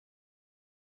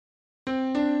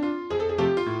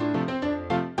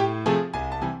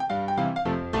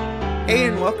Hey,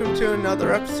 and welcome to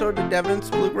another episode of Devin's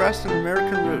Bluegrass and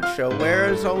American Roots Show, where,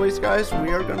 as always, guys, we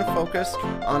are going to focus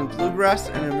on bluegrass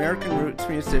and American roots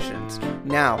musicians.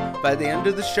 Now, by the end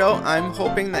of the show, I'm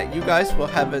hoping that you guys will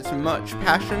have as much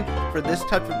passion for this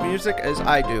type of music as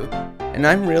I do. And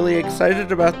I'm really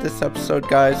excited about this episode,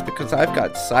 guys, because I've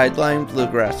got Sideline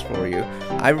Bluegrass for you.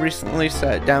 I recently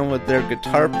sat down with their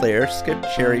guitar player, Skip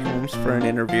Cherry Holmes, for an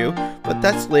interview, but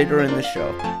that's later in the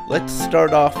show. Let's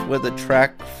start off with a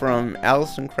track from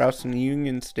Alison Krauss and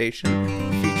Union Station,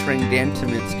 featuring Dan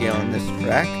Tyminski on this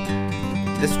track.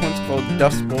 This one's called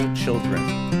Dust Bowl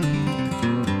Children.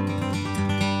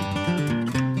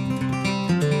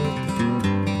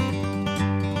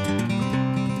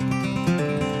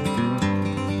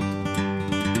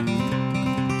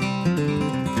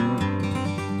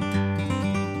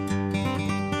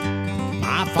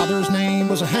 Father's name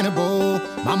was a Hannibal,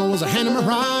 Mama was a Hannah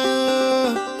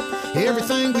Mariah.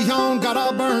 Everything we owned got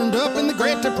all burned up in the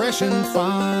Great Depression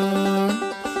fire.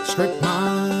 Strict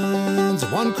mines,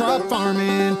 one crop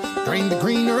farming, drained the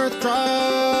green earth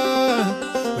dry.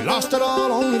 We lost it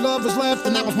all, only love was left,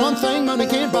 and that was one thing money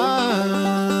can't buy.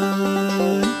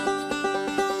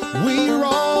 We're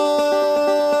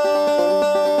all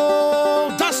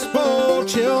Dust Bowl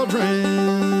children,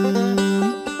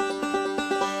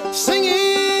 singing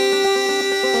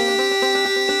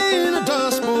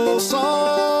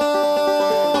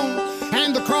song,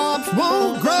 and the crops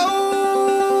won't grow,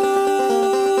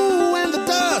 and the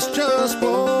dust just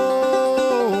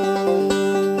blows.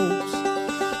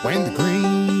 When the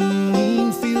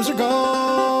green fields are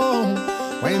gone,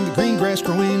 when the green grass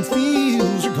growing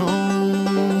fields are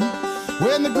gone,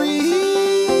 when the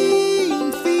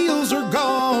green fields are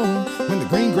gone, when the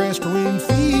green grass growing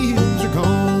fields are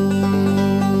gone.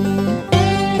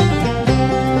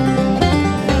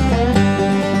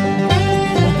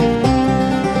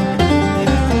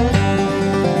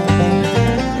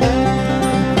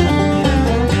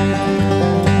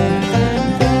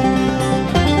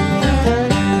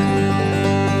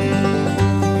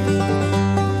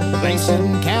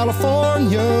 In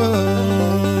California,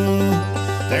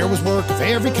 there was work of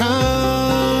every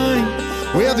kind.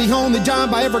 Well, the only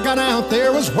job I ever got out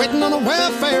there was waiting on a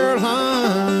welfare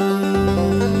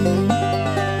line.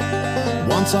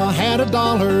 Once I had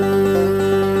 $1,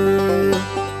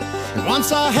 and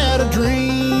once I had a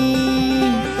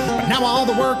dream, but now all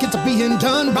the work is being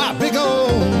done by a big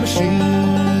old machine.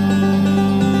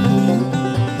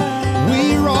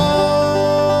 We're all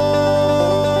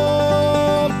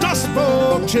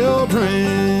children,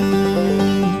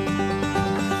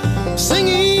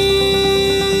 singing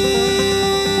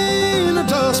a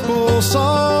Dust Bowl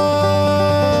song,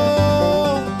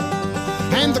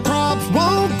 and the crops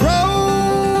won't grow,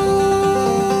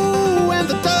 and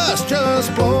the dust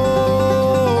just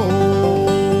blows.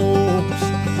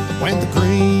 When the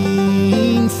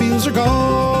green fields are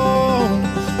gone,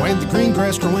 when the green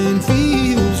grass growing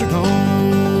fields are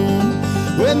gone,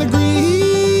 when the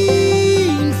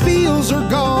green fields are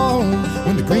gone,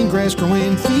 when the green grass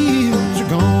growing fields are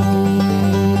gone.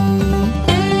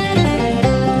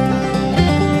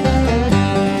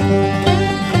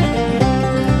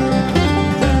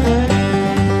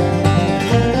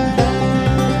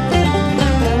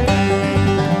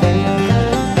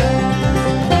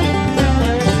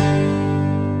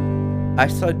 I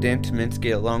saw Dan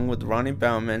Tyminski along with Ronnie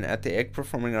Bauman at the Egg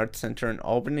Performing Arts Center in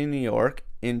Albany, New York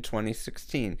in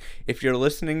 2016. If you're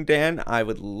listening, Dan, I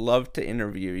would love to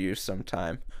interview you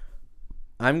sometime.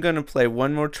 I'm going to play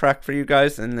one more track for you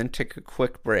guys and then take a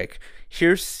quick break.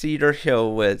 Here's Cedar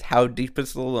Hill with How Deep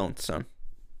Is the Lonesome.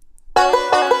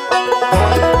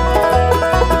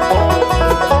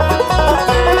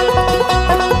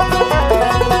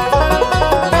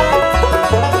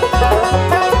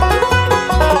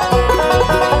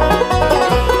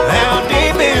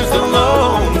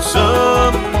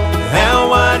 How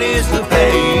wide is the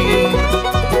pain?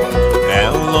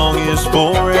 How long is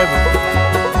forever?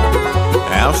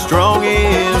 How strong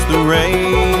is the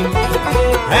rain?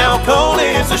 How cold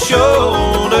is the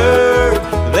shoulder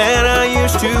that I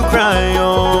used to cry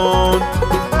on?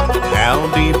 How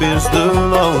deep is the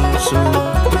lonesome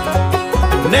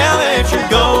now that you're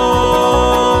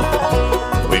gone?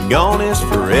 When gone is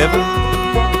forever,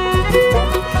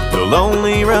 the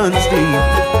lonely runs deep.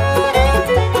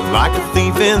 Like a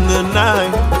thief in the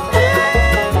night,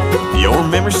 your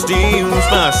memory steals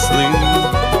my sleep.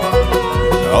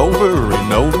 Over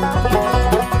and over,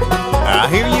 I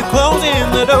hear you closing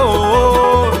the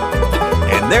door,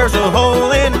 and there's a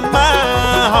hole in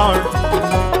my heart,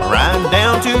 right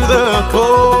down to the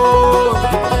core.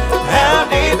 How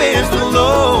deep is the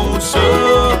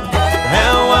lonesome?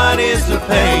 How wide is the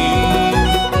pain?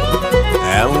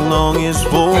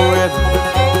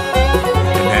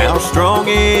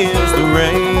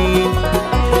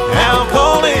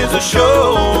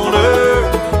 shoulder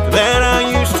that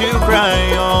I used to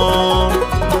cry on.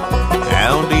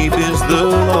 How deep is the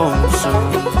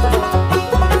lonesome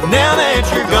now that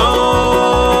you're gone?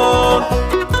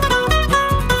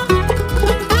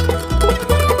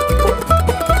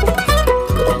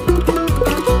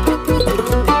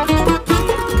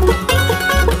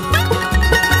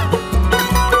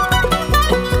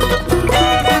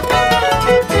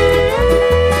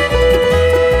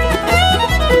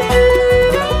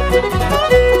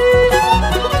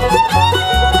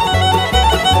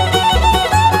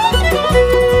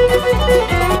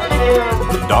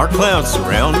 Dark clouds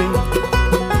surround me,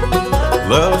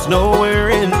 love's nowhere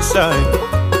in sight,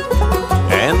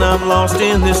 and I'm lost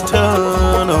in this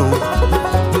tunnel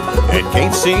and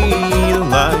can't see the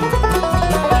light.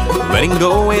 Letting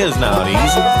go is not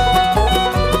easy,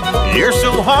 you're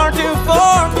so hard to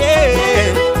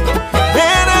forget,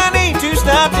 and I need to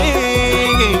stop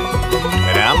thinking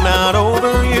that I'm not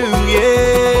over you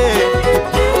yet.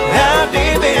 How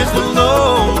deep is the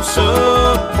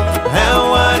lonesome?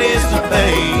 How wide is the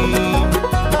pain?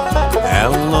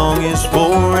 How long is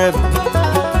forever?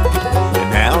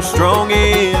 And how strong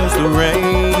is the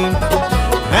rain?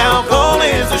 How cold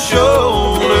is the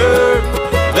shoulder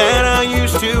that I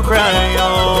used to cry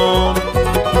on?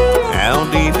 How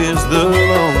deep is the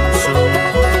lonesome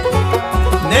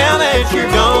now that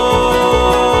you're gone?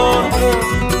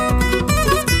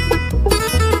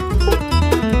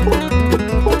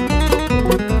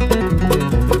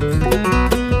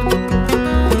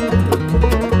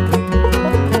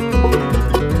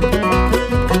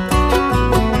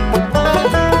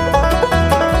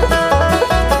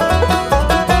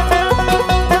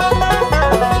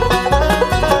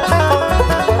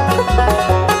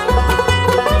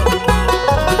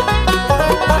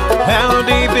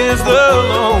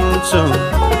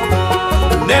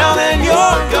 Now that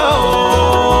you're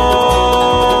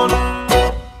gone.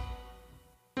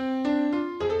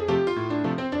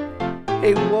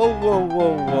 Hey,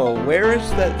 whoa. Where is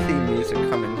that theme music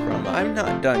coming from? I'm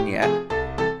not done yet.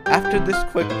 After this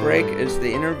quick break is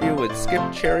the interview with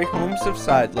Skip Cherry Holmes of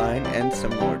Sideline and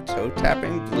some more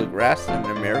toe-tapping bluegrass and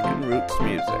American roots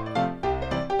music.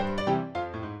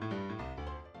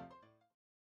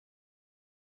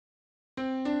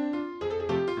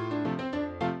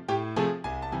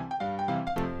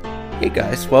 Hey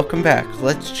guys, welcome back.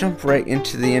 Let's jump right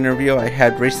into the interview I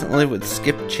had recently with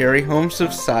Skip Cherry Holmes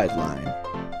of Sideline.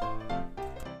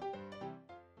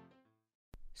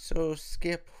 So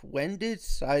Skip, when did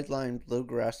Sideline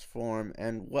Bluegrass form,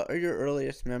 and what are your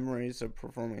earliest memories of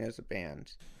performing as a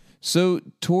band? So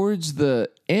towards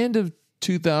the end of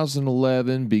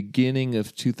 2011, beginning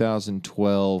of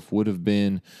 2012 would have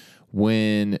been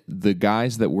when the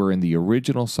guys that were in the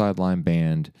original Sideline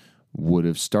band would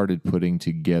have started putting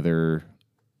together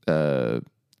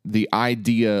the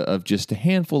idea of just a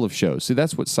handful of shows. So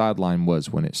that's what Sideline was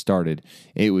when it started.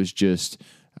 It was just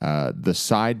the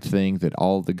side thing that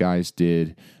all the guys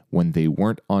did when they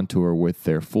weren't on tour with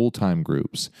their full-time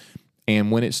groups.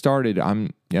 And when it started,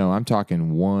 I'm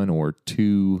talking 1 or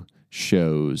 2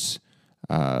 shows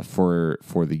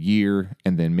for the year,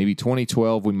 and then maybe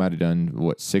 2012 we might have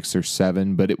done 6 or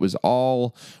 7, but it was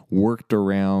all worked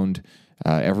around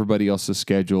everybody else's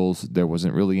schedules. There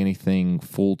wasn't really anything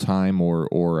full-time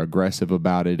or aggressive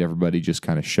about it. Everybody just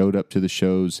kind of showed up to the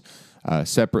shows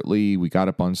separately. We got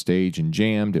up on stage and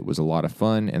jammed. It was a lot of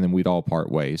fun, and then we'd all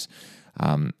part ways.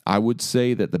 I would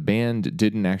say that the band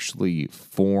didn't actually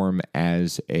form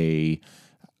as a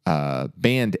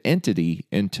band entity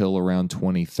until around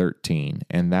 2013,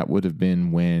 and that would have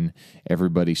been when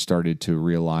everybody started to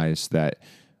realize that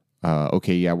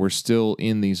we're still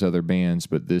in these other bands,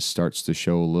 but this starts to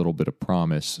show a little bit of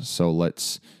promise, so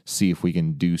let's see if we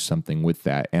can do something with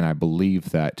that. And I believe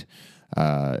that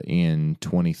in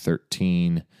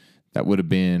 2013, that would have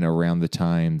been around the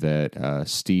time that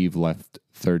Steve left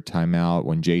Third Time Out,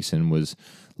 when Jason was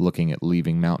looking at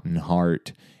leaving Mountain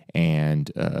Heart,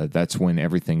 and that's when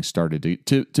everything started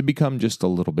to become just a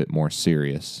little bit more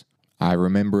serious. I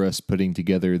remember us putting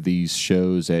together these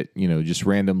shows at, just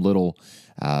random little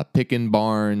pickin'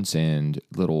 barns and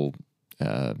little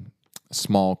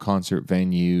small concert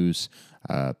venues,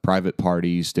 private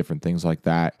parties, different things like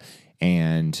that.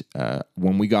 And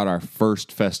when we got our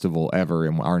first festival ever,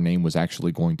 and our name was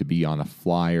actually going to be on a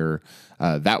flyer,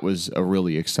 that was a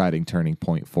really exciting turning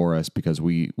point for us, because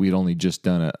we'd only just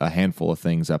done a handful of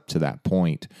things up to that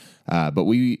point. But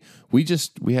we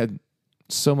had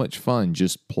so much fun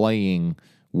just playing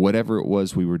whatever it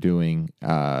was we were doing,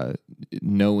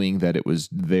 knowing that it was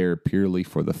there purely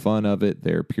for the fun of it,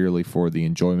 there purely for the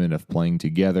enjoyment of playing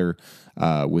together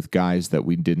with guys that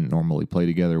we didn't normally play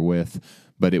together with.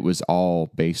 But it was all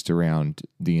based around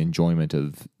the enjoyment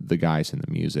of the guys and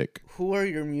the music. Who are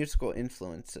your musical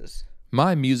influences?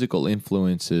 My musical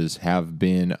influences have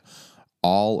been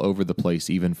all over the place,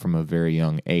 even from a very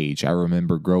young age. I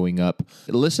remember growing up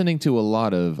listening to a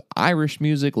lot of Irish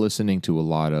music, listening to a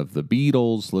lot of the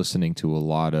Beatles, listening to a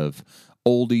lot of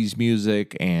oldies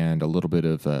music, and a little bit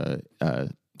of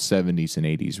 70s and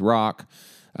 80s rock.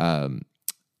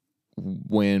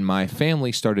 When my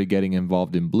family started getting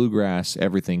involved in bluegrass,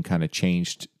 everything kind of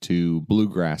changed to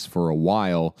bluegrass for a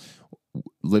while.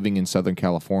 Living in Southern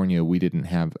California, we didn't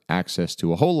have access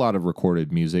to a whole lot of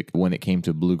recorded music when it came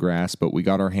to bluegrass, but we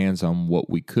got our hands on what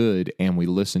we could, and we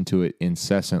listened to it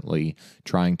incessantly,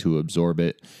 trying to absorb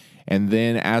it. And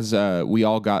then as we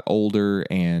all got older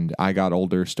and I got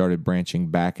older, started branching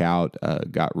back out,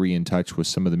 got in touch with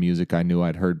some of the music I knew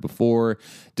I'd heard before,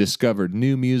 discovered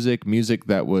new music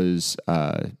that was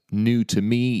new to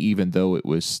me, even though it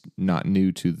was not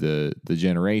new to the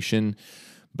generation.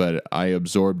 But I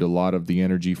absorbed a lot of the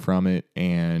energy from it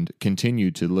and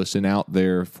continued to listen out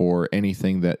there for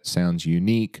anything that sounds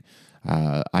unique.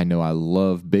 I know I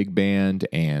love big band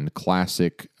and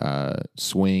classic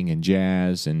swing and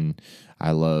jazz, and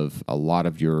I love a lot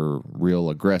of your real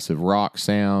aggressive rock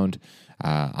sound.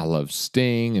 I love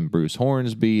Sting and Bruce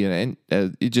Hornsby, and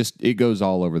it goes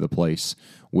all over the place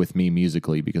with me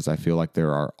musically, because I feel like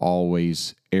there are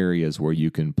always areas where you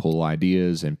can pull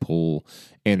ideas and pull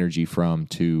energy from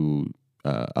to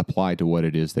apply to what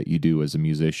it is that you do as a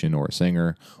musician or a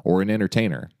singer or an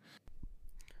entertainer.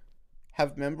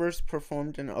 Have members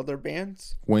performed in other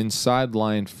bands? When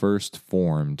Sideline first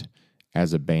formed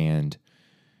as a band,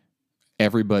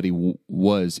 everybody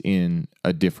was in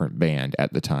a different band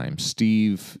at the time.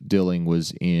 Steve Dilling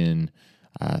was in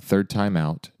Third Time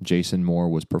Out. Jason Moore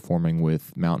was performing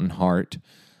with Mountain Heart.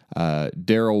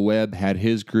 Darrell Webb had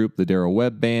his group, the Darrell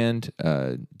Webb Band.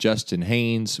 Justin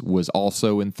Haynes was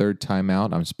also in Third Time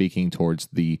Out. I'm speaking towards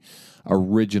the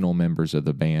original members of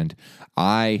the band.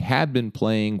 I had been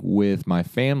playing with my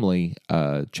family,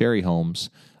 Cherry Holmes,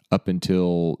 up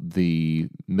until the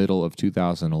middle of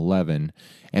 2011.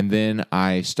 And then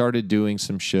I started doing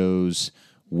some shows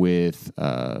with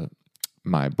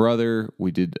my brother.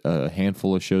 We did a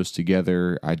handful of shows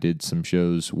together. I did some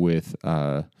shows with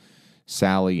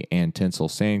Sally and Tinsel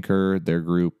Sandker, their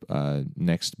group,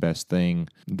 Next Best Thing.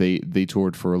 They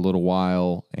toured for a little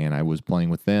while, and I was playing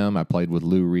with them. I played with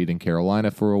Lou Reed in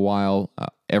Carolina for a while.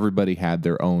 Everybody had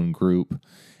their own group.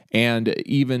 And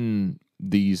even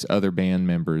these other band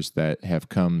members that have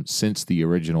come since the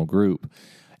original group,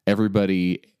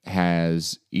 everybody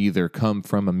has either come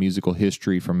from a musical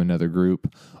history from another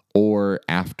group, or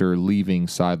after leaving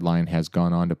Sideline has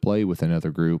gone on to play with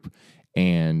another group,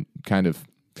 and kind of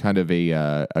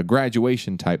a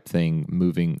graduation type thing,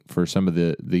 moving for some of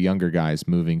the younger guys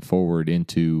moving forward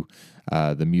into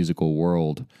the musical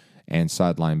world, and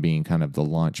Sideline being kind of the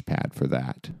launch pad for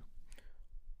that.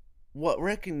 What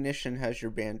recognition has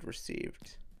your band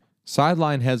received?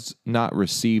 Sideline has not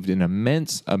received an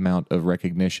immense amount of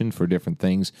recognition for different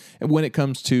things when it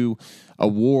comes to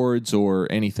awards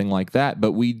or anything like that.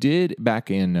 But we did,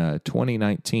 back in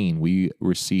 2019, we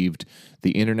received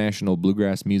the International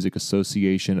Bluegrass Music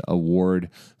Association Award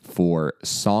for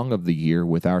Song of the Year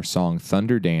with our song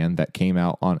Thunder Dan that came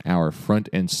out on our Front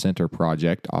and Center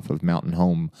project off of Mountain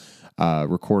Home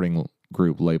recording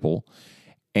group label.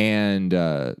 And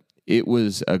it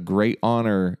was a great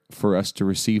honor for us to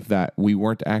receive that. We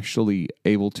weren't actually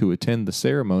able to attend the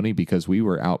ceremony because we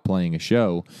were out playing a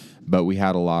show, but we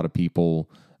had a lot of people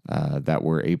that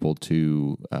were able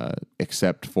to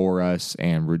accept for us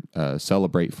and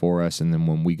celebrate for us. And then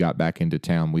when we got back into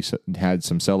town, we had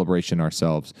some celebration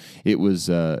ourselves. It was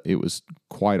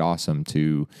quite awesome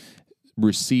to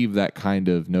receive that kind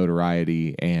of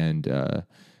notoriety and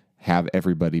have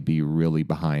everybody be really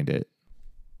behind it.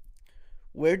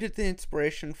 Where did the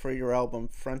inspiration for your album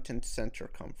Front and Center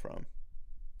come from?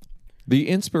 The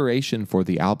inspiration for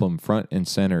the album Front and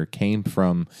Center came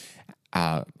from,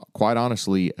 quite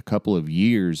honestly, a couple of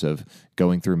years of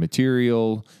going through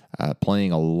material,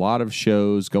 playing a lot of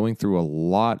shows, going through a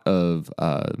lot of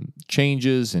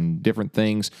changes and different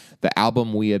things. The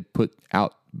album we had put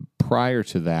out prior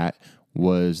to that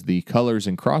was the Colors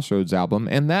and Crossroads album,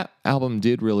 and that album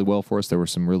did really well for us. There were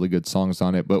some really good songs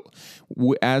on it, but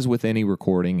as with any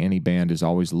recording, any band is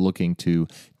always looking to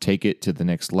take it to the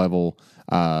next level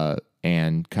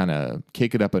and kind of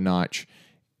kick it up a notch.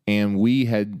 And we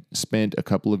had spent a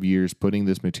couple of years putting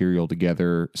this material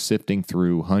together, sifting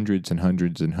through hundreds and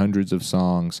hundreds and hundreds of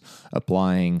songs,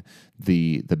 applying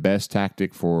the best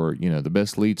tactic for, the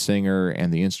best lead singer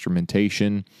and the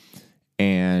instrumentation.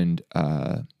 And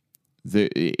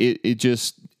it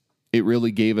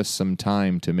really gave us some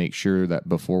time to make sure that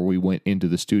before we went into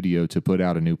the studio to put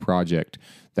out a new project,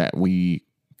 that we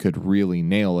could really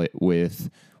nail it with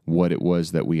what it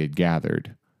was that we had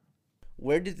gathered.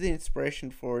 Where did the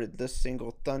inspiration for the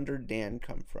single Thunder Dan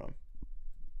come from?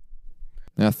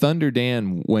 Now, Thunder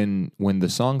Dan, when the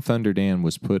song Thunder Dan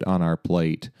was put on our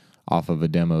plate off of a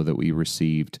demo that we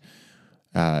received,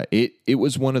 it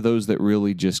was one of those that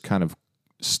really just kind of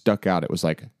stuck out. It was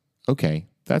like, okay,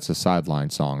 that's a Sideline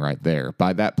song right there.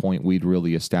 By that point, we'd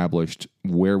really established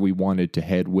where we wanted to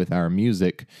head with our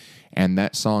music, and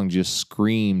that song just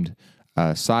screamed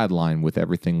Sideline with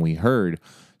everything we heard.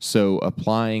 So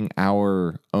applying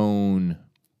our own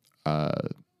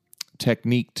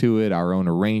technique to it, our own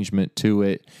arrangement to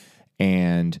it,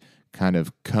 and kind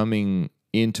of coming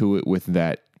into it with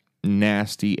that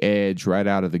nasty edge right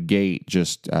out of the gate,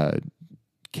 just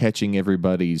catching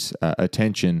everybody's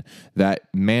attention. That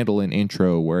mandolin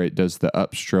intro where it does the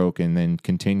upstroke and then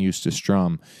continues to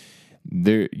strum,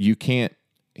 you can't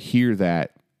hear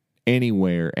that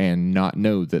anywhere and not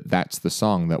know that that's the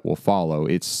song that will follow.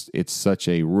 It's such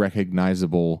a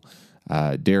recognizable,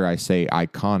 dare I say,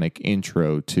 iconic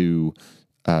intro to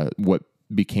what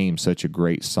became such a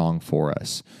great song for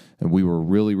us. And we were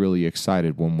really, really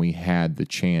excited when we had the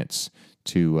chance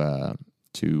to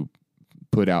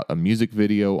put out a music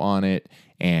video on it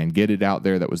and get it out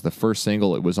there. That was the first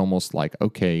single. It was almost like,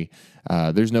 okay,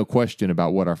 there's no question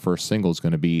about what our first single is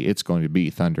going to be. It's going to be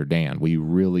Thunder Dan. We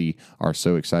really are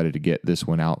so excited to get this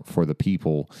one out for the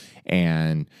people.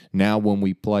 And now when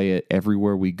we play it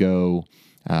everywhere we go,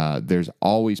 there's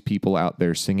always people out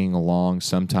there singing along.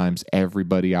 Sometimes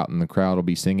everybody out in the crowd will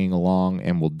be singing along,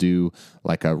 and we'll do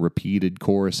like a repeated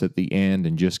chorus at the end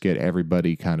and just get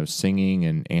everybody kind of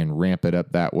singing and ramp it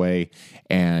up that way.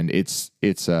 And it's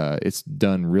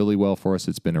done really well for us.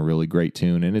 It's been a really great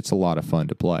tune, and it's a lot of fun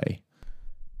to play.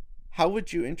 How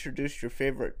would you introduce your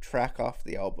favorite track off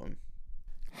the album?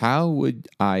 How would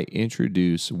I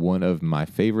introduce one of my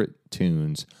favorite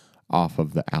tunes off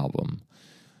of the album?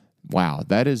 Wow,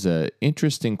 that is an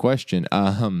interesting question.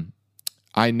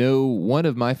 I know one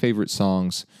of my favorite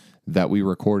songs that we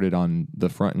recorded on the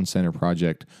Front and Center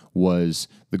project was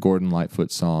the Gordon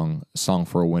Lightfoot song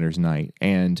for a Winter's Night.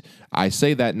 And I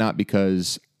say that not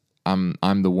because I'm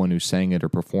the one who sang it or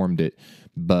performed it,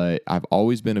 but I've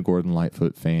always been a Gordon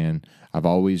Lightfoot fan. I've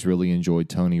always really enjoyed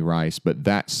Tony Rice, but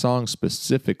that song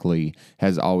specifically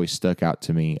has always stuck out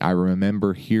to me. I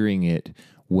remember hearing it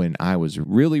when I was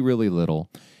really, really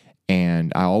little,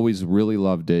 and I always really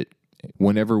loved it.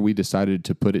 Whenever we decided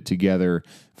to put it together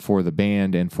for the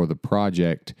band and for the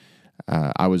project,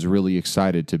 I was really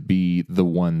excited to be the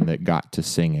one that got to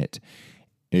sing it.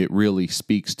 It really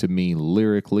speaks to me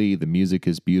lyrically. The music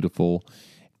is beautiful,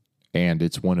 and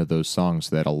it's one of those songs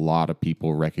that a lot of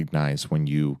people recognize when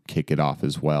you kick it off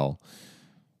as well.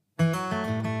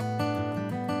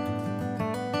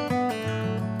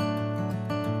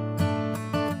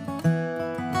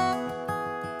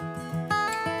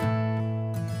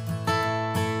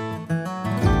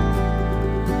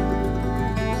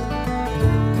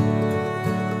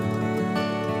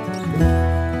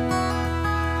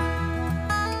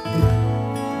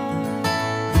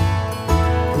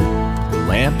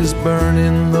 Is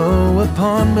burning low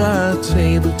upon my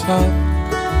tabletop.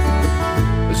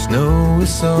 The snow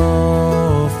is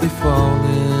softly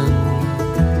falling.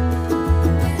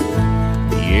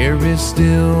 The air is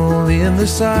still in the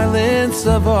silence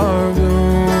of our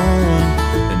room,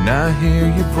 and I hear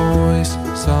your voice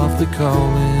softly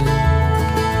calling.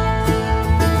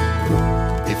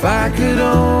 If I could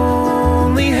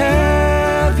only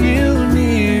have you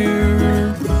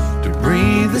near to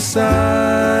breathe a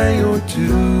sigh or two,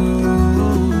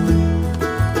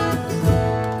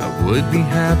 I would be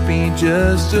happy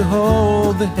just to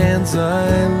hold the hands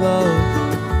I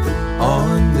love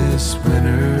on this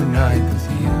winter night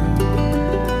with you.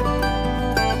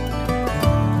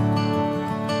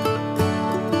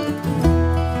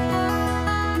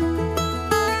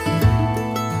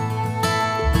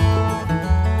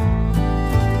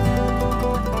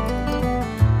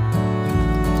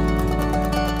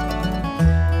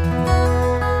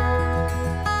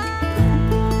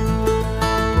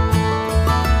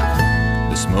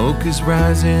 Smoke is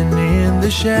rising in the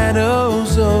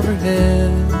shadows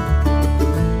overhead.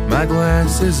 My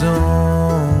glass is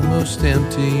almost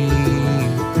empty.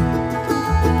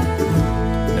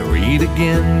 I read read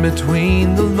again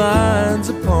between the lines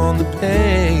upon the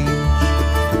page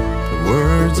the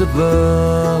words of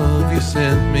love you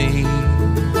sent me.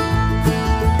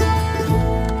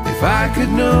 If I could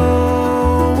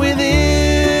know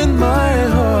within my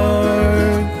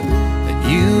heart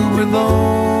that you were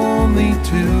lonely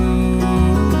too,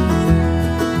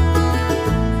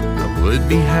 I would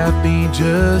be happy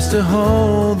just to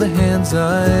hold the hands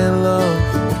I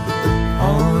love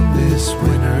on this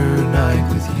winter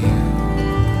night with you.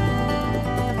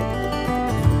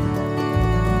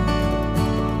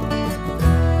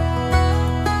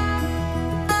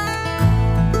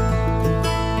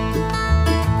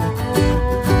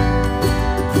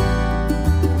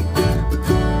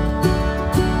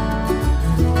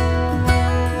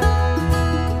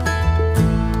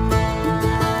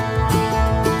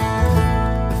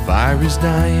 The fire is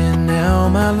dying now,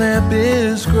 my lamp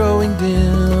is growing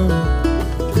dim.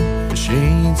 The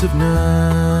shades of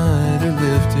night are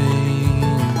lifting.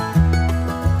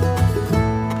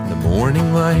 The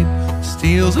morning light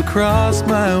steals across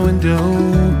my window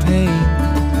pane,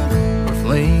 where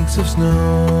flakes of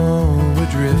snow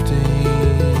are drifting.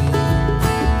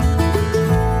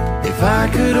 If I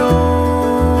could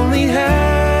only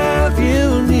have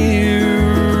you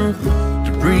near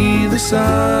to breathe a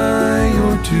sigh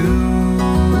or two,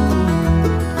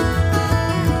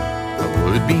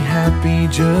 would be happy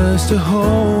just to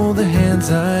hold the hands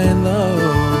I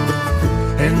love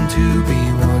and to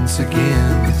be once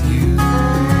again with you.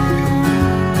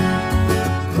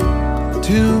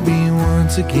 To be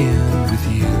once again with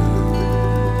you.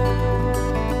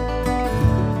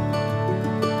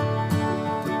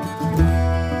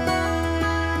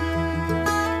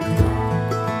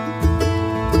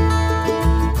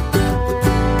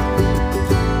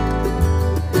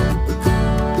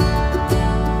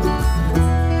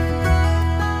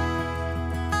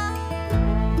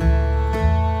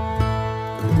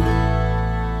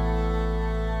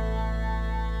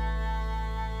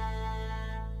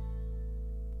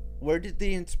 Where did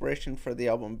the inspiration for the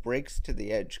album Breaks to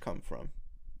the Edge come from?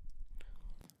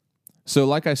 So,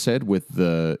 like I said, with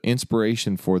the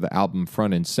inspiration for the album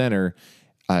Front and Center,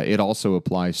 it also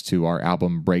applies to our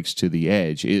album Breaks to the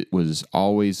Edge. It was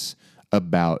always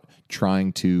about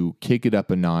trying to kick it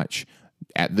up a notch.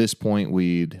 At this point,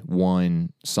 we'd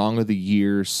won Song of the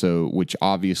Year, which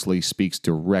obviously speaks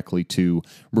directly to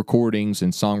recordings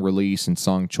and song release and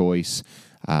song choice.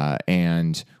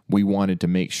 And we wanted to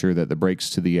make sure that the Breaks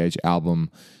to the Edge album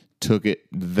took it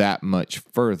that much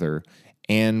further.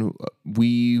 And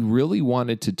we really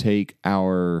wanted to take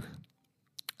our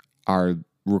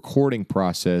recording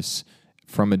process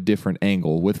from a different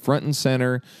angle. With Front and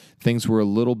Center, things were a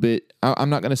little bit, I'm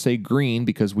not going to say green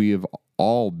because we have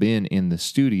all been in the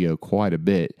studio quite a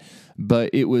bit, but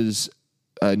it was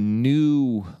a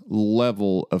new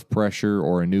level of pressure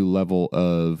or a new level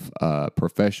of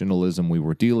professionalism we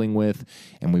were dealing with,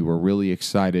 and we were really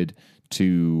excited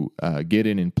to get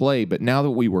in and play. But now that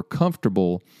we were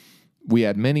comfortable, we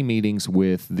had many meetings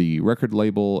with the record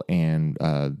label and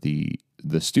the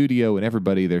studio and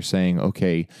everybody. They're saying,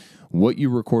 okay, what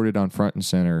you recorded on Front and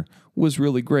Center was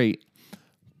really great,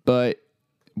 but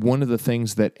one of the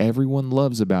things that everyone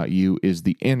loves about you is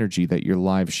the energy that your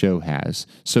live show has.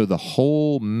 So the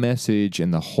whole message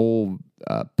and the whole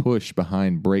push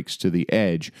behind Breaks to the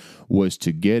Edge was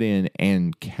to get in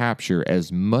and capture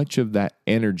as much of that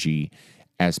energy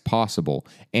as possible.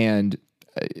 And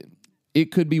it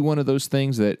could be one of those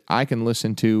things that I can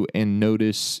listen to and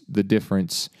notice the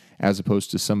difference as opposed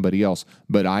to somebody else.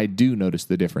 But I do notice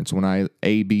the difference. When I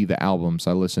A-B the albums,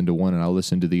 I listen to one and I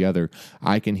listen to the other,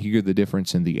 I can hear the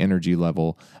difference in the energy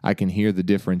level. I can hear the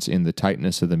difference in the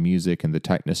tightness of the music and the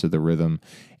tightness of the rhythm.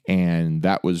 And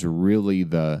that was really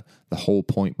the whole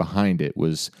point behind it,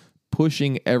 was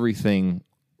pushing everything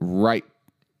right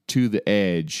to the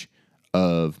edge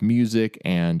of music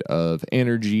and of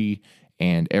energy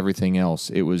and everything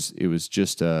else. It was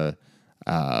just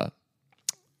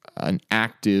an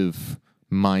active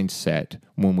mindset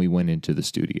when we went into the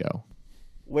studio.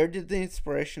 Where did the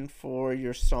inspiration for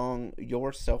your song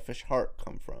Your Selfish Heart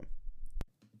come from?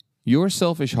 Your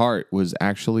Selfish Heart was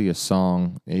actually a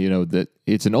song, that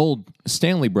it's an old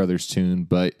Stanley Brothers tune,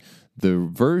 but the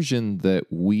version that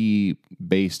we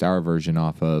based our version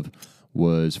off of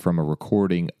was from a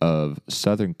recording of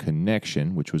Southern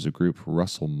Connection, which was a group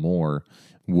Russell Moore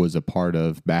was a part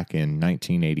of back in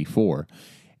 1984.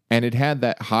 And it had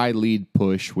that high lead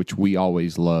push, which we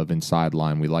always love in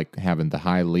Sideline. We like having the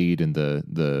high lead and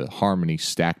the harmony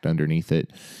stacked underneath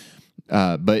it.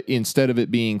 But instead of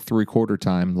it being 3/4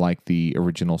 time like the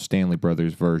original Stanley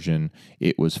Brothers version,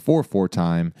 it was 4/4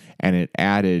 time, and it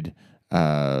added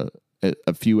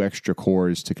a few extra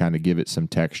chords to kind of give it some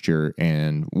texture.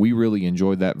 And we really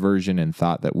enjoyed that version and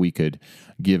thought that we could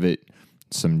give it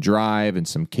some drive and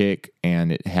some kick,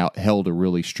 and it held a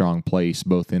really strong place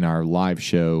both in our live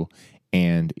show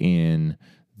and in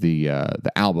the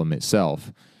album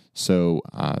itself. So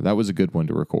that was a good one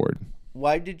to record.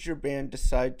 Why did your band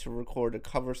decide to record a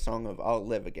cover song of I'll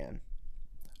Live Again?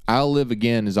 I'll Live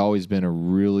Again has always been a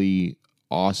really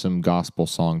awesome gospel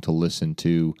song to listen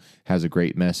to, has a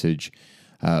great message.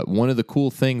 One of the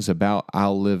cool things about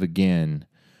I'll Live Again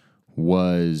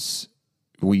was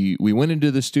we went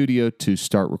into the studio to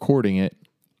start recording it,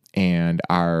 and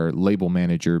our label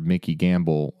manager, Mickey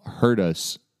Gamble, heard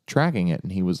us tracking it,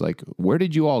 and he was like, "Where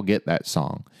did you all get that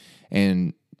song?"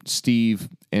 And Steve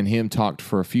and him talked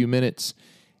for a few minutes,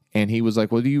 and he was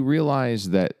like, "Well, do you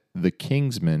realize that the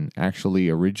Kingsmen actually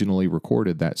originally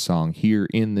recorded that song here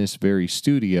in this very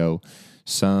studio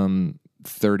some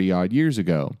 30-odd years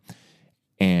ago?"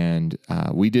 And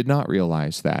we did not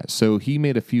realize that. So he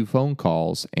made a few phone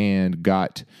calls and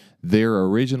got their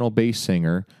original bass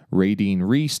singer, Radine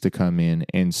Reese, to come in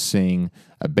and sing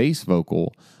a bass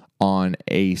vocal on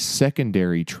a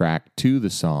secondary track to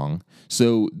the song.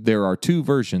 So there are two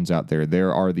versions out there.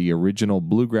 There are the original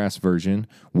bluegrass version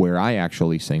where I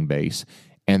actually sing bass,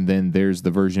 and then there's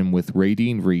the version with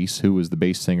Radine Reese, who was the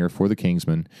bass singer for the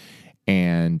Kingsmen,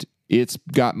 and it's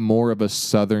got more of a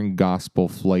Southern gospel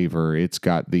flavor. It's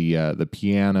got the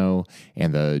piano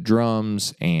and the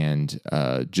drums and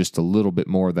just a little bit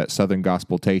more of that Southern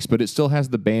gospel taste, but it still has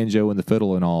the banjo and the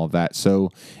fiddle and all of that.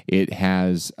 So it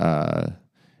has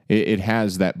it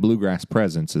has that bluegrass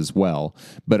presence as well.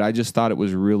 But I just thought it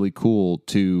was really cool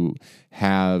to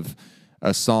have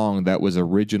a song that was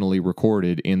originally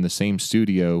recorded in the same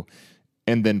studio,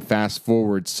 and then fast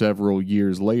forward several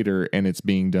years later, and it's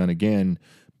being done again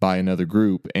by another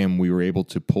group, and we were able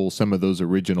to pull some of those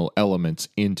original elements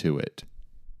into it.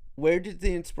 Where did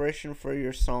the inspiration for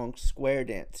your song Square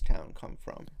Dance Town come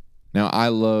from? Now, I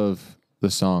love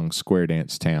the song Square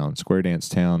Dance Town. Square Dance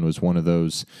Town was one of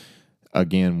those,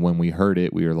 again, when we heard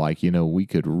it, we were like, we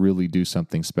could really do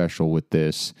something special with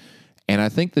this. And I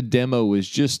think the demo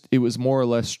was it was more or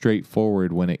less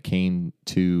straightforward when it came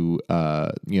to,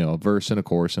 a verse and a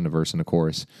chorus and a verse and a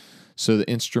chorus. So the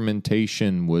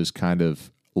instrumentation was kind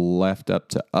of left up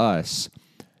to us.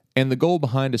 And the goal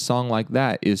behind a song like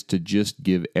that is to just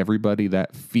give everybody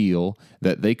that feel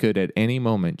that they could at any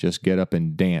moment just get up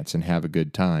and dance and have a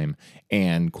good time.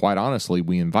 And quite honestly,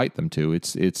 we invite them to.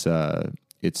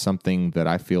 It's something that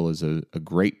I feel is a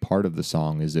great part of the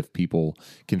song, is if people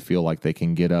can feel like they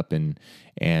can get up and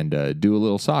do a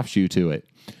little soft shoe to it.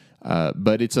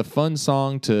 But it's a fun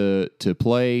song to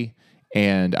play.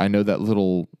 And I know that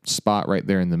little spot right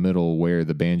there in the middle where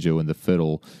the banjo and the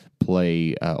fiddle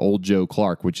play Old Joe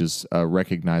Clark, which is a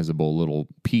recognizable little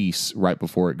piece right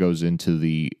before it goes into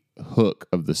the hook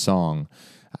of the song.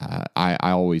 I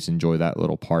always enjoy that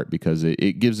little part because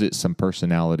it gives it some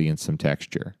personality and some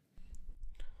texture.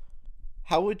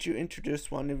 How would you introduce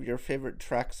one of your favorite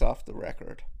tracks off the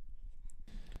record?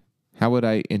 How would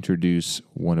I introduce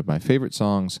one of my favorite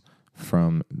songs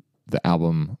from the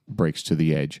album Breaks to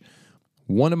the Edge?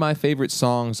 One of my favorite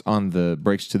songs on the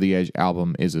Breaks to the Edge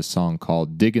album is a song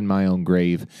called Digging My Own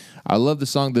Grave. I love the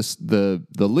song. The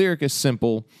lyric is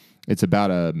simple. It's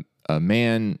about a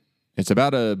man. It's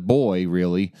about a boy,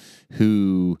 really,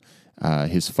 who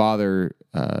his father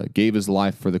gave his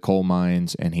life for the coal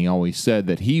mines, and he always said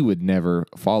that he would never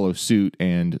follow suit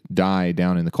and die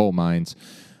down in the coal mines.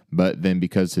 But then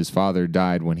because his father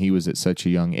died when he was at such a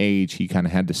young age, he kind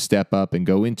of had to step up and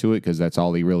go into it because that's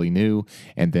all he really knew.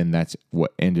 And then that's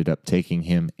what ended up taking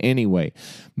him anyway.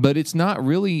 But it's not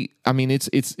really,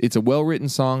 it's a well-written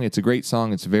song. It's a great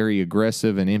song. It's very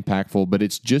aggressive and impactful, but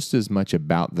it's just as much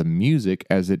about the music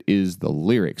as it is the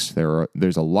lyrics.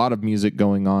 There's a lot of music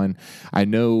going on. I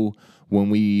know when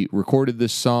we recorded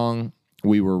this song,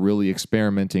 we were really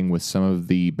experimenting with some of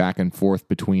the back and forth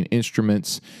between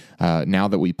instruments. Now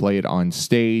that we play it on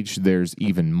stage, there's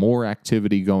even more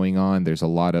activity going on. There's a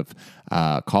lot of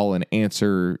call and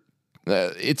answer.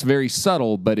 It's very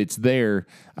subtle, but it's there.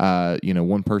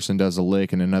 One person does a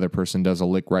lick and another person does a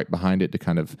lick right behind it to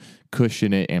kind of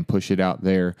cushion it and push it out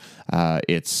there.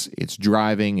 It's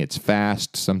driving. It's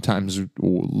fast, sometimes a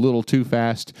little too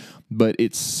fast, but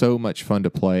it's so much fun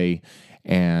to play.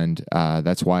 And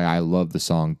that's why I love the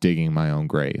song Digging My Own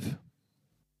Grave.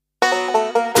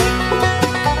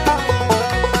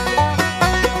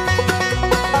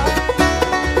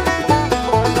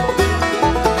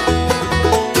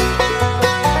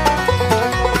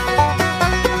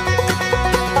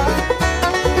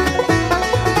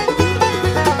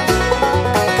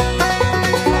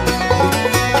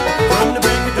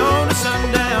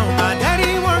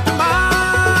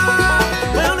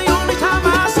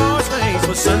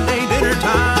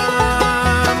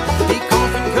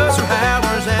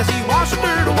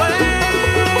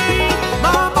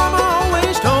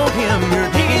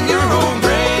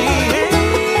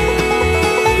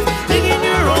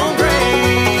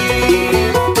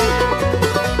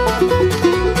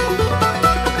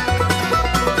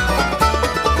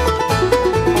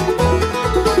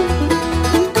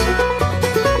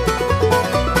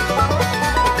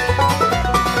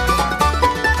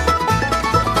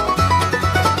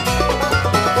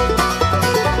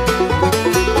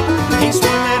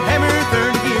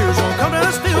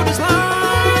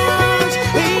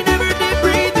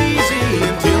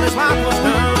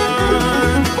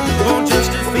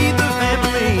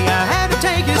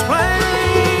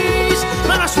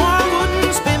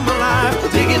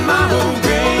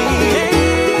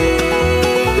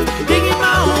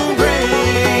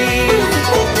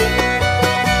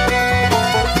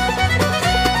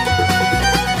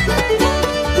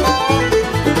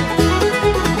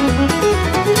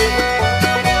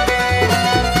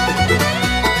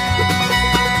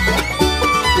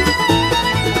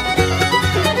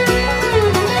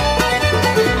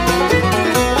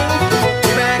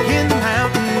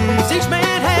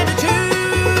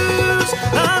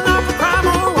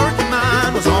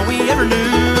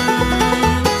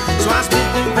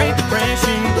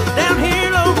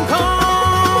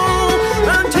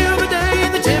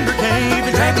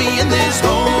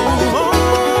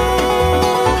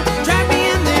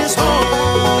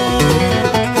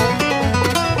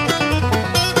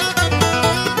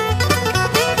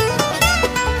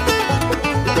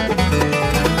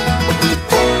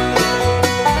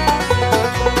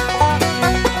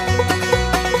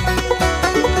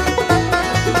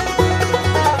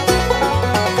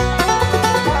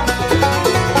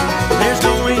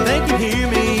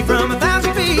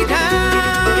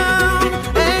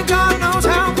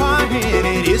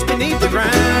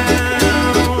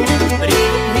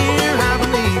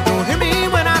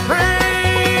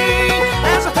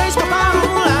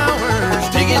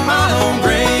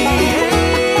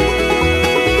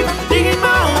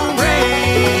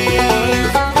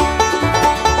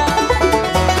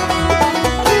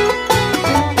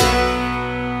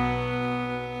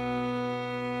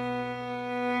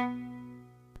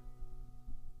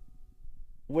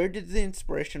 Where did the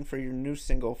inspiration for your new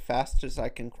single, Fast as I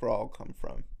Can Crawl, come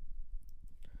from?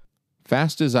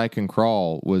 Fast as I Can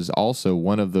Crawl was also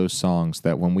one of those songs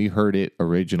that when we heard it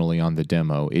originally on the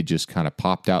demo, it just kind of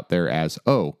popped out there as,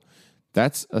 oh,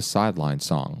 that's a Sideline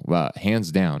song. Hands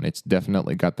down, it's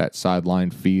definitely got that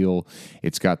Sideline feel.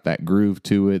 It's got that groove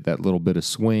to it, that little bit of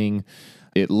swing.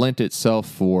 It lent itself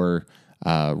for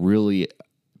really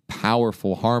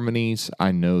powerful harmonies.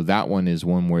 I know that one is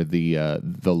one where the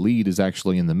lead is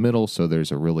actually in the middle, so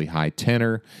there's a really high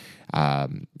tenor.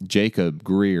 Jacob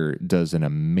Greer does an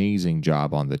amazing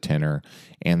job on the tenor,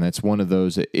 and that's one of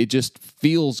those, it just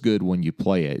feels good when you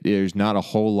play it. There's not a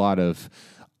whole lot of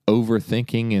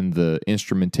overthinking in the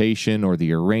instrumentation or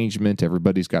the arrangement.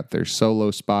 Everybody's got their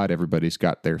solo spot, everybody's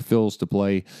got their fills to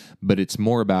play, but it's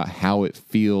more about how it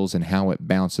feels and how it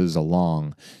bounces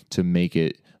along to make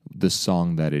it the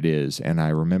song that it is. And I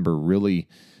remember really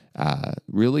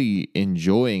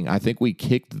enjoying, I think we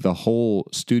kicked the whole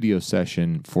studio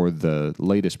session for the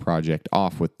latest project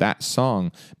off with that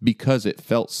song because it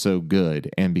felt so good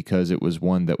and because it was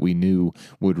one that we knew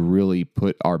would really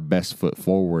put our best foot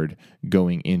forward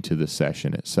going into the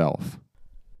session itself.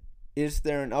 Is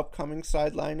there an upcoming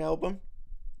Sideline album?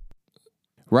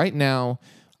 Right now,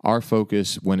 our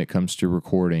focus when it comes to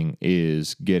recording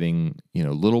is getting,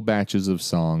 little batches of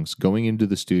songs, going into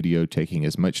the studio, taking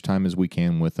as much time as we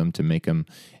can with them to make them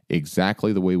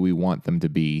exactly the way we want them to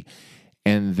be.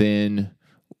 And then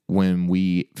when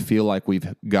we feel like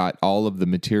we've got all of the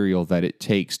material that it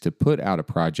takes to put out a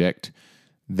project,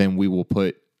 then we will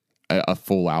put a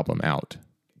full album out.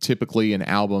 Typically, an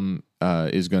album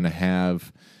is going to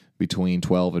have between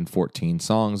 12 and 14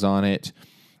 songs on it.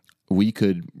 We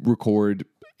could record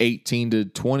 18 to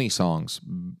 20 songs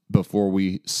before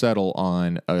we settle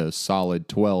on a solid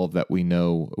 12 that we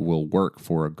know will work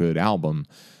for a good album.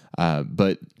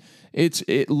 But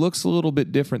it looks a little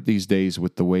bit different these days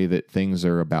with the way that things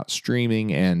are about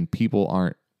streaming, and people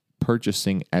aren't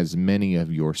purchasing as many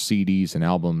of your CDs and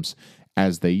albums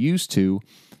as they used to.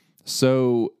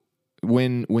 So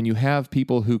when you have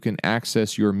people who can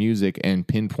access your music and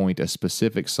pinpoint a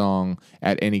specific song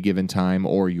at any given time,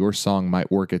 or your song might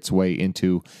work its way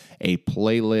into a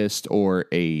playlist or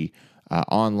a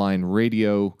online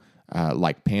radio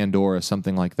like Pandora,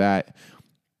 something like that,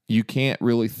 you can't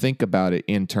really think about it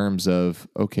in terms of,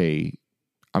 okay,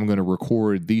 I'm going to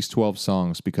record these 12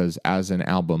 songs because as an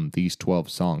album, these 12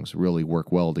 songs really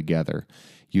work well together.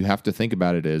 You have to think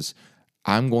about it as,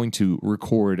 I'm going to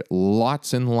record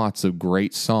lots and lots of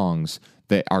great songs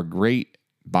that are great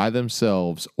by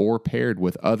themselves or paired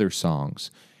with other songs.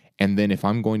 And then if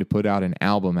I'm going to put out an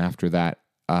album after that,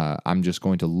 I'm just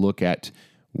going to look at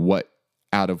what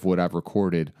out of what I've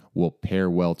recorded will pair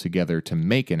well together to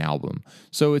make an album.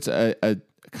 So it's a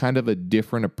kind of a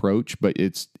different approach, but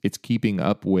it's keeping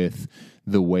up with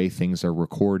the way things are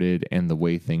recorded and the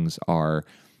way things are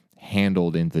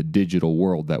handled in the digital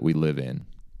world that we live in.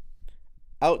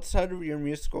 Outside of your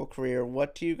musical career,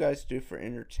 what do you guys do for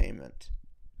entertainment?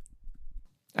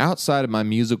 Outside of my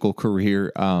musical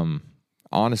career,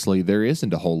 honestly, there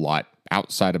isn't a whole lot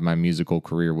outside of my musical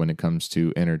career when it comes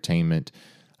to entertainment.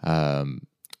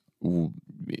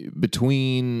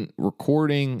 Between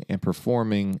recording and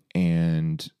performing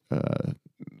and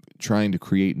trying to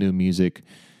create new music,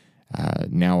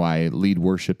 now I lead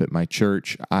worship at my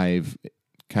church. I've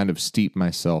kind of steeped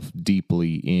myself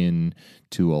deeply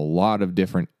into a lot of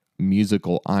different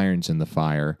musical irons in the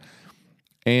fire.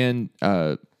 And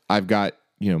I've got,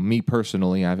 me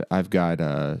personally, I've got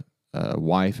a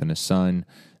wife and a son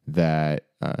that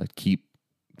keep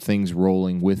things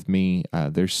rolling with me.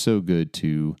 They're so good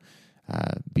to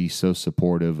be so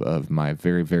supportive of my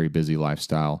very, very busy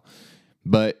lifestyle.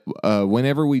 But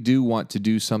whenever we do want to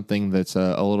do something that's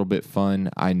a little bit fun,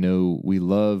 I know we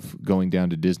love going down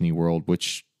to Disney World,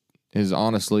 which is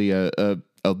honestly been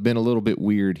a little bit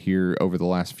weird here over the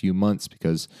last few months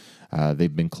because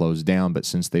they've been closed down. But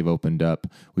since they've opened up,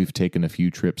 we've taken a few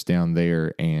trips down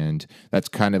there, and that's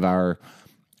kind of our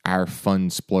fun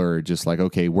splurge. Just like,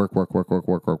 okay, work.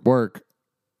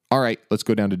 All right, let's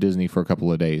go down to Disney for a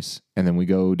couple of days. And then we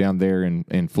go down there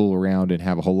and fool around and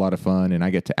have a whole lot of fun. And I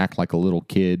get to act like a little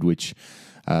kid, which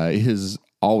is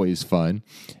always fun.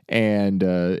 And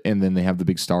then they have the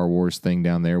big Star Wars thing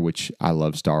down there, which I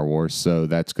love Star Wars. So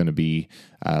that's going to be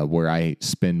where I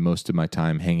spend most of my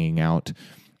time hanging out.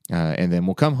 And then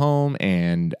we'll come home,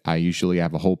 and I usually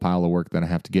have a whole pile of work that I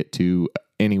have to get to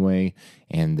anyway.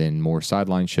 And then more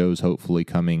Sideline shows hopefully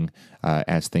coming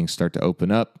as things start to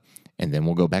open up. And then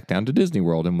we'll go back down to Disney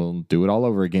World and we'll do it all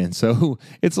over again. So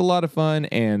it's a lot of fun,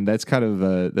 and that's kind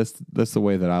of that's the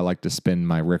way that I like to spend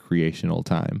my recreational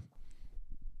time.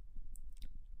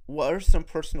 what are some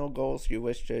personal goals you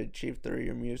wish to achieve through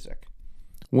your music?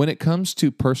 When it comes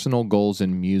to personal goals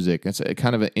in music, it's a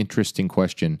kind of an interesting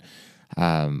question.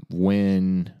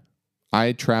 When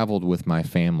I traveled with my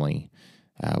family,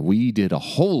 we did a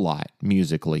whole lot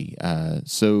musically.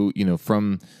 So,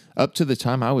 from up to the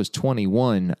time I was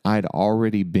 21, I'd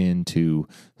already been to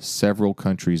several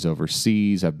countries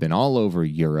overseas. I've been all over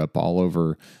Europe, all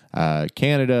over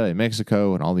Canada and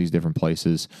Mexico and all these different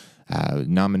places.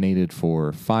 Nominated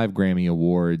for 5 Grammy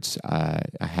Awards. I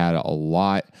had a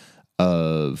lot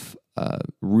of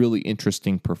really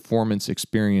interesting performance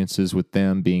experiences with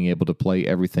them, being able to play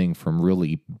everything from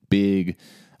really big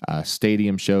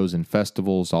stadium shows and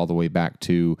festivals all the way back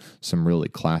to some really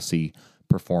classy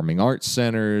performing arts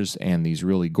centers and these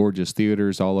really gorgeous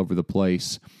theaters all over the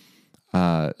place.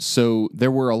 So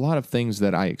there were a lot of things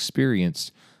that I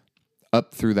experienced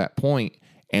up through that point,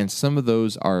 and some of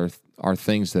those are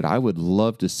things that I would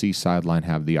love to see Sideline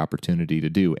have the opportunity to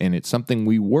do, and it's something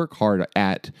we work hard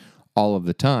at all of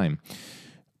the time.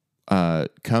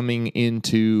 Coming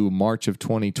into March of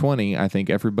 2020, I think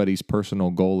everybody's personal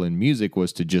goal in music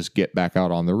was to just get back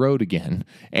out on the road again.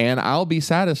 And I'll be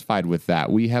satisfied with that.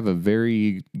 We have a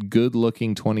very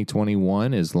good-looking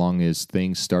 2021 as long as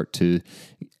things start to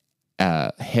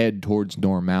head towards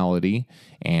normality,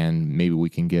 and maybe we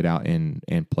can get out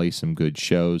and play some good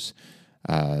shows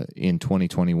in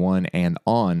 2021 and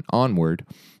onward.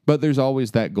 But there's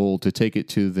always that goal to take it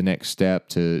to the next step,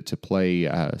 to play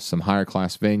some higher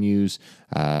class venues.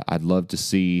 I'd love to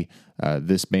see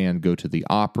this band go to the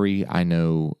Opry. I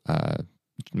know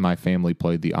my family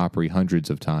played the Opry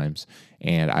hundreds of times,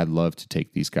 and I'd love to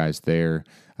take these guys there.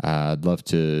 I'd love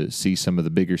to see some of the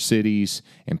bigger cities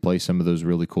and play some of those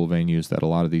really cool venues that a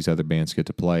lot of these other bands get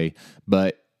to play.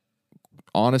 But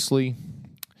honestly,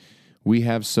 we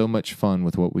have so much fun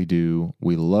with what we do.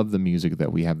 We love the music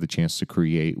that we have the chance to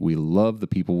create. We love the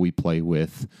people we play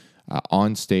with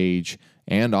on stage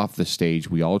and off the stage.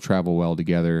 We all travel well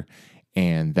together,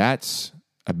 and that's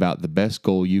about the best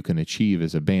goal you can achieve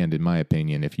as a band, in my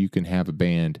opinion. If you can have a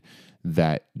band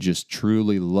that just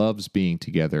truly loves being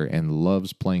together and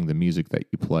loves playing the music that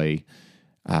you play,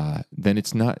 then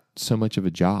it's not so much of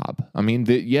a job. I mean,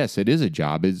 yes, it is a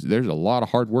job. There's a lot of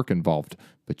hard work involved,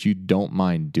 but you don't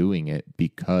mind doing it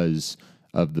because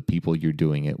of the people you're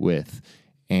doing it with.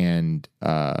 And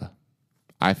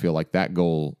I feel like that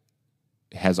goal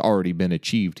has already been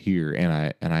achieved here, and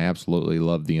I absolutely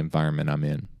love the environment I'm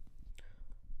in.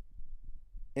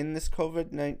 In this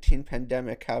COVID-19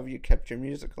 pandemic, how have you kept your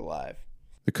music alive?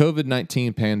 The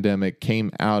COVID-19 pandemic came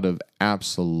out of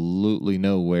absolutely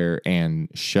nowhere and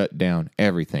shut down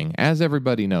everything. As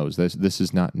everybody knows, this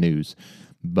is not news.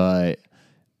 But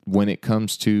when it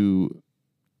comes to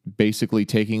basically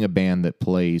taking a band that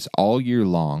plays all year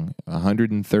long,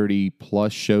 130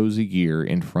 plus shows a year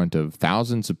in front of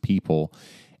thousands of people,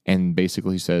 and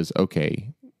basically says,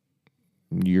 okay,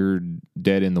 you're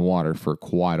dead in the water for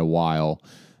quite a while.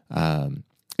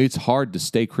 It's hard to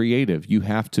stay creative. You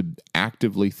have to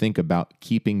actively think about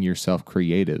keeping yourself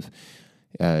creative.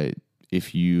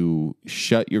 If you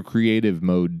shut your creative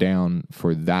mode down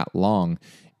for that long,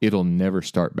 it'll never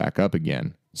start back up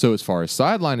again. So as far as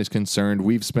Sideline is concerned,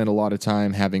 we've spent a lot of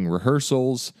time having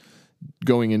rehearsals,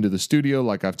 going into the studio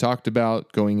like I've talked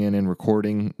about, going in and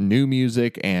recording new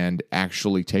music, and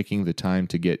actually taking the time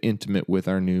to get intimate with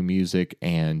our new music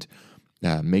and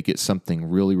make it something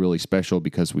really, really special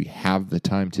because we have the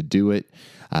time to do it.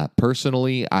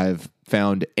 Personally, I've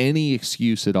found any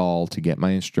excuse at all to get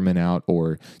my instrument out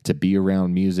or to be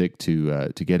around music,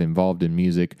 to get involved in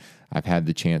music. I've had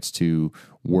the chance to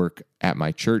work at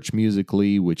my church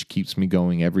musically, which keeps me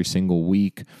going every single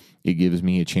week. It gives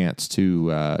me a chance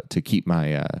to keep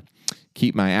my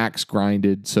axe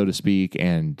grinded, so to speak,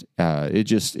 and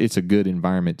it's a good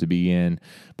environment to be in.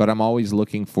 But I'm always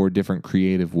looking for different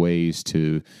creative ways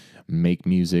to make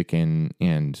music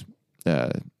and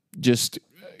just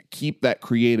keep that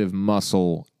creative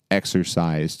muscle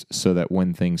exercised, so that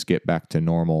when things get back to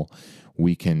normal,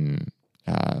 we can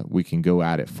go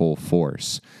at it full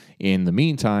force. In the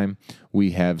meantime,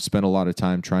 we have spent a lot of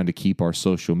time trying to keep our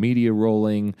social media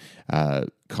rolling,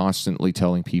 constantly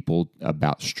telling people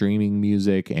about streaming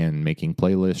music and making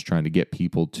playlists, trying to get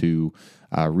people to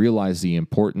realize the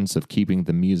importance of keeping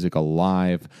the music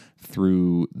alive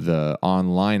through the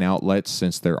online outlets,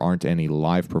 since there aren't any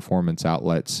live performance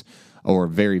outlets, or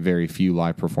very, very few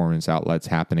live performance outlets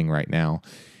happening right now.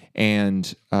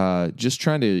 And just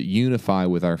trying to unify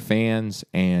with our fans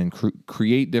and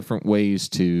create different ways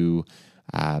to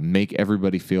make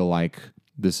everybody feel like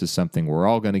This is something we're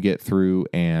all going to get through,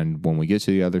 and when we get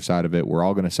to the other side of it, we're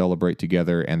all going to celebrate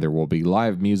together, and there will be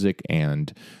live music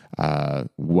and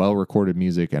well-recorded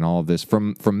music and all of this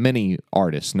from many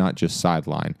artists, not just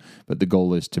Sideline. But the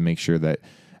goal is to make sure that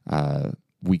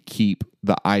we keep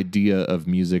the idea of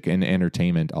music and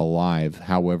entertainment alive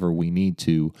however we need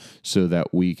to, so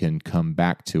that we can come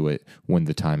back to it when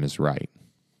the time is right.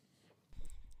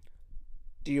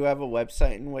 Do you have a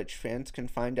website in which fans can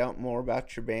find out more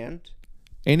about your band?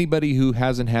 Anybody who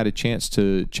hasn't had a chance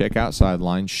to check out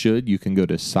Sideline should. You can go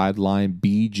to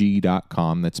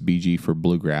sidelinebg.com. That's BG for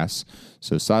Bluegrass.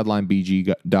 So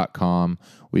sidelinebg.com.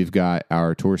 We've got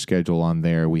our tour schedule on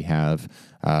there. We have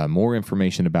more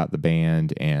information about the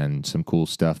band and some cool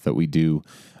stuff that we do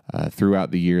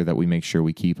throughout the year that we make sure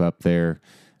we keep up there.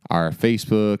 Our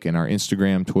Facebook and our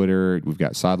Instagram, Twitter, we've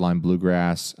got Sideline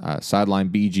Bluegrass. Sideline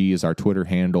BG is our Twitter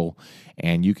handle,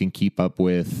 and you can keep up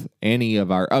with any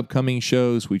of our upcoming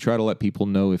shows. We try to let people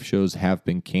know if shows have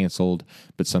been canceled,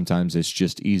 but sometimes it's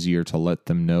just easier to let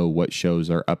them know what shows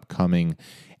are upcoming,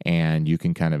 and you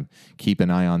can kind of keep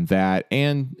an eye on that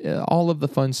and all of the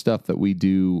fun stuff that we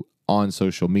do on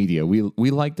social media.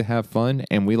 We like to have fun,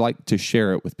 and we like to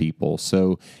share it with people.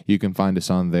 So you can find us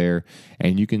on there,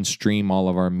 and you can stream all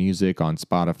of our music on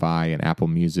Spotify and Apple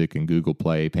Music and Google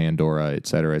Play, Pandora,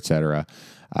 etc., etc.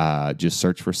 Just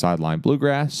search for Sideline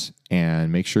Bluegrass and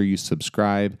make sure you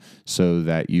subscribe so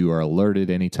that you are alerted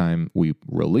anytime we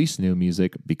release new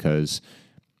music, because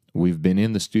we've been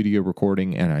in the studio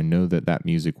recording, and I know that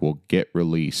music will get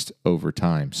released over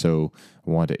time. So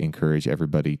I want to encourage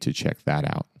everybody to check that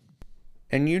out.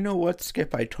 And you know what,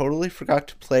 Skip? I totally forgot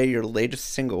to play your latest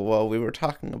single while we were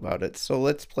talking about it, so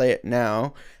let's play it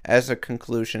now as a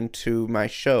conclusion to my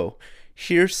show.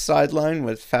 Here's Sideline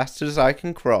with Fast As I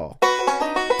Can Crawl.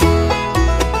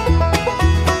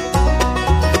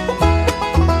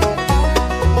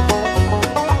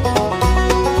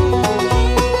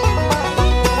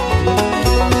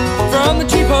 From the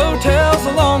cheap hotels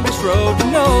along this road to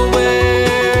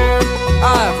nowhere,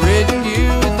 I've ridden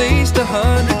you at least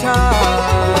 100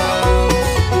 times,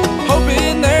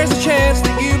 hoping there's a chance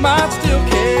that you might still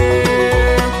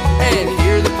care and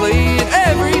hear the plea in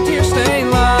every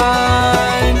tear-stained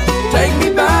line. Take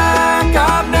me back,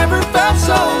 I've never felt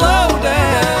so low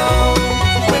down.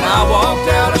 When I walked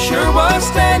out, I sure was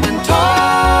standing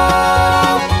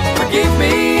tall. Forgive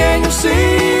me and you'll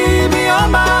see me on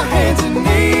my hands and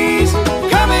knees,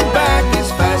 coming back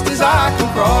as fast as I can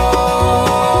crawl.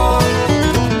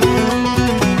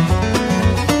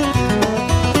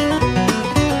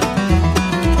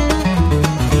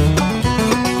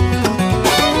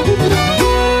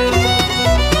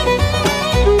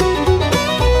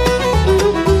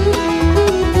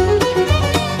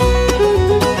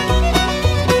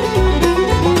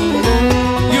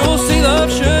 You'll see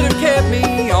love should have kept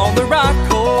me on the right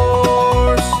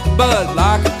course, but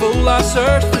like a fool I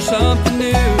searched for something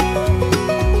new.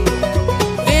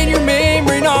 Then your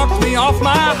memory knocked me off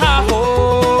my high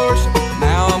horse.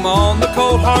 Now I'm on the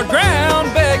cold hard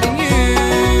ground begging you.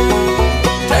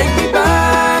 Take me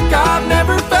back, I've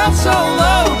never felt so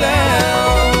low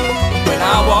down. When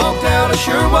I walked out, I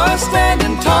sure was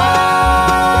standing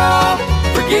tall.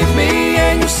 Forgive me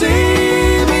and you'll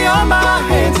see me on my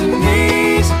hands and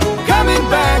knees, coming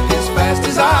back as fast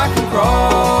as I can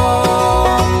crawl.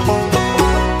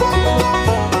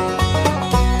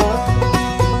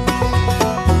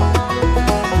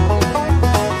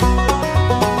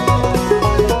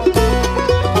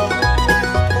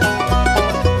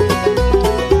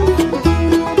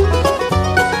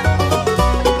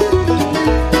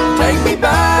 Take me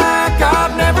back,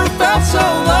 I've never felt so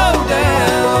low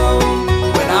down.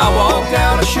 When I walked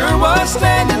out, I sure was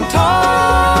standing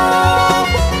tall.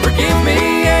 Forgive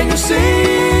me and you'll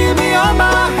see me on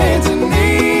my hands and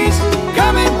knees,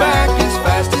 coming back as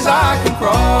fast as I can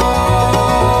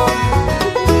crawl.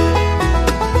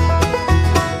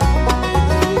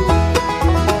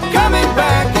 Coming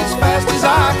back as fast as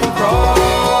I can crawl.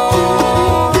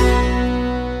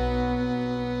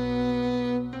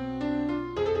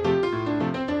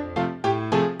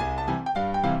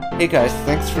 Hey guys,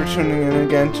 thanks for tuning in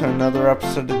again to another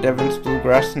episode of Devon's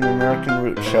Bluegrass and American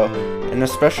Root Show. And a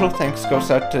special thanks goes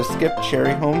out to Skip,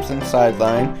 Cherry Holmes, and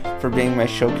Sideline for being my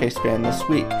showcase band this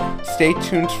week. Stay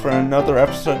tuned for another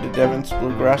episode of Devon's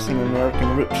Bluegrass and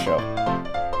American Root Show.